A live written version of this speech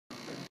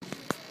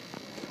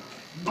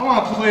I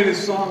want to play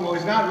this song. Well,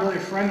 he's not really a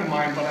friend of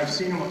mine, but I've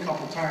seen him a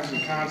couple times in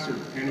concert,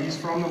 and he's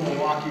from the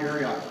Milwaukee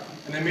area.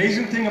 And the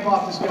amazing thing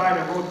about this guy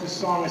that wrote this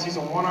song is he's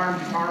a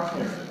one-armed guitar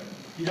player.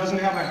 He doesn't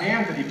have a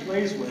hand that he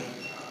plays with,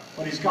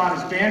 but he's got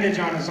his bandage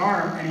on his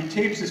arm, and he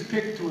tapes his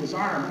pick to his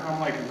arm, and I'm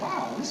like,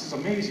 wow, this is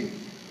amazing.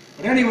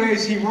 But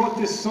anyways, he wrote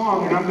this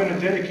song, and I'm going to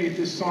dedicate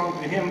this song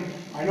to him.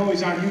 I know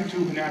he's on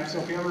YouTube and that, so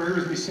if he ever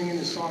hears me singing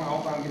this song, I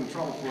hope I don't get in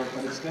trouble for it,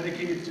 but it's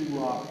dedicated to,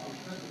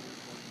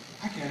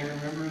 I can't even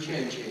remember his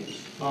name.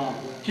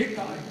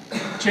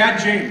 Chad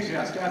James,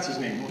 yes, that's his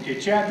name. Okay,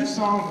 Chad, this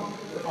song,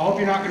 I hope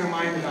you're not going to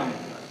mind that I'm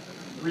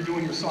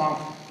redoing your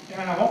song.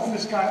 And I hope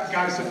this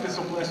guy said this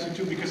will bless you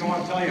too, because I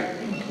want to tell you,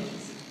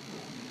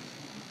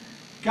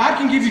 God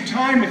can give you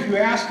time if you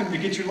ask Him to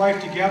get your life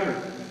together.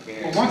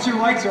 But once your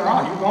lights are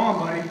out, you're gone,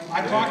 buddy.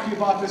 I talked to you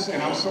about this,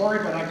 and I'm sorry,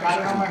 but I got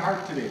it on my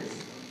heart today.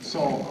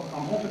 So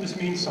I'm hoping this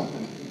means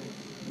something.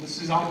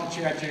 This is out to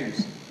Chad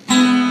James.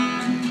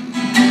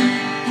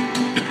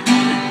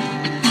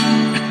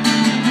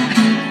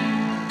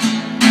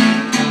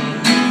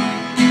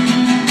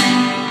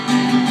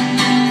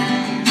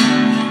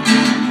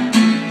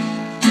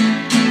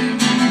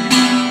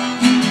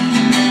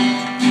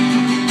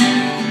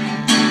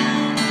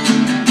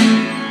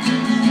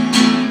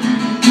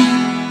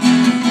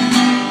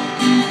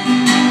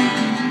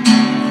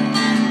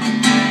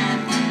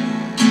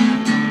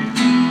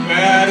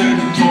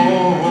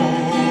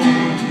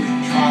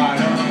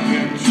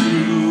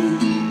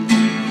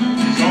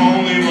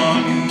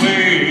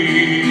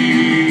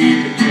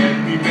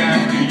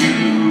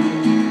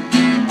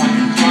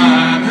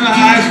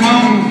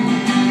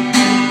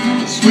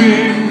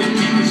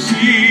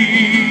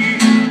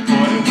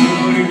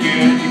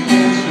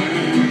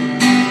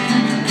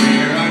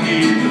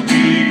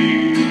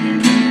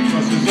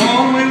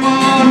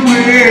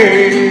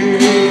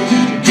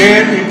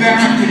 Get me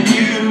back to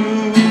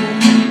you,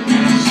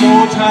 and I'm so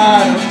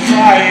tired of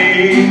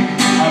trying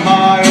on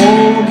my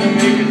own to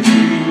make it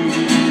through.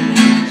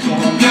 So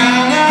I'm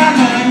down on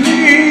my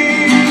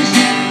knees,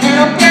 and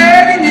I'm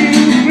begging you,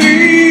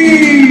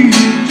 please,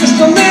 just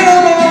a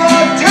little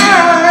more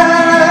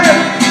time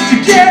to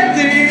get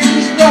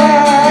things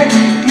right,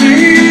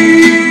 please.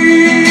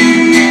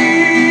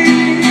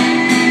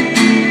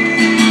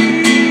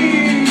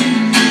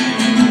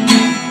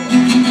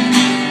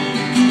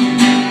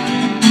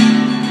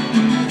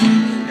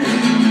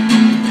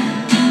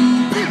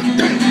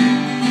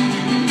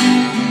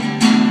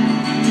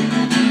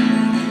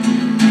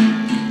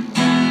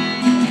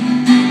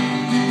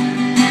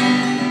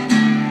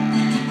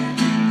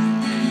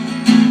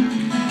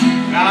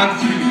 Down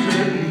through the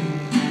curtain,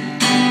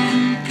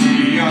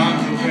 beyond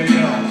the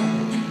veil,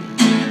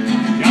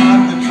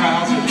 beyond the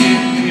trials that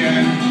in the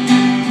end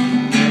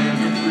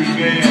never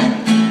prevail.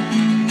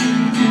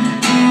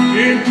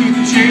 Into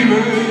the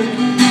chamber,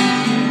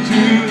 to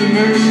the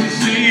mercy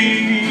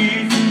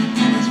seat,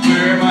 it's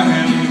where my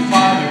Heavenly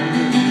Father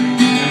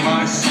and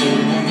my soul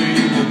one day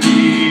will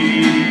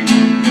be.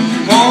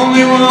 There's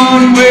only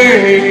one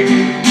way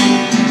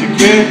to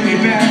get me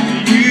back to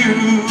you.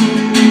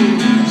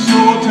 I'm so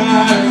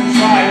tired of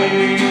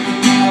trying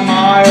on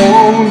my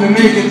own to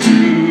make it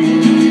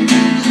through.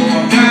 So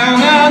I'm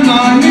down on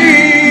my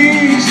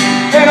knees,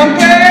 and I'm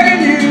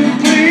begging you,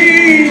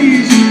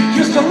 please,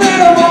 just a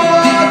little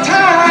more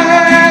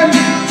time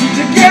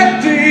to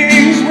get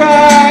things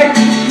right,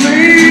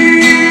 please.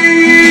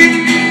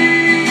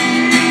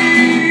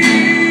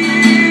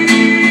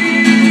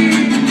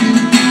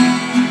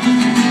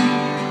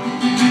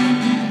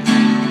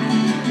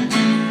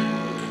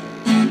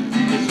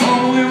 There's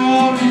only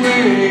one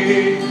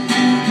way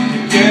to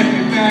get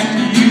me back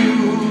to you.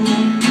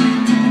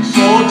 I'm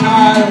so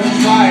tired of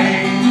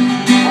trying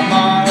on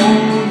my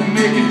own to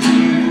make it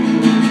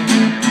through.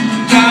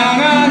 Down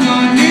on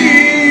my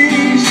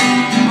knees,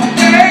 I'm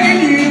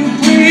begging you,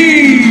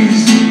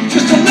 please,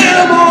 just a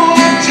little more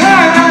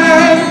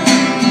time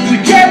to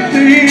get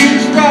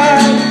things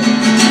right.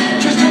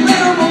 Just a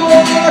little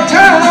more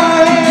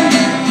time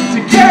to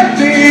get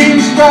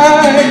things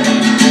right.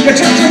 Yeah,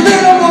 just a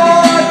little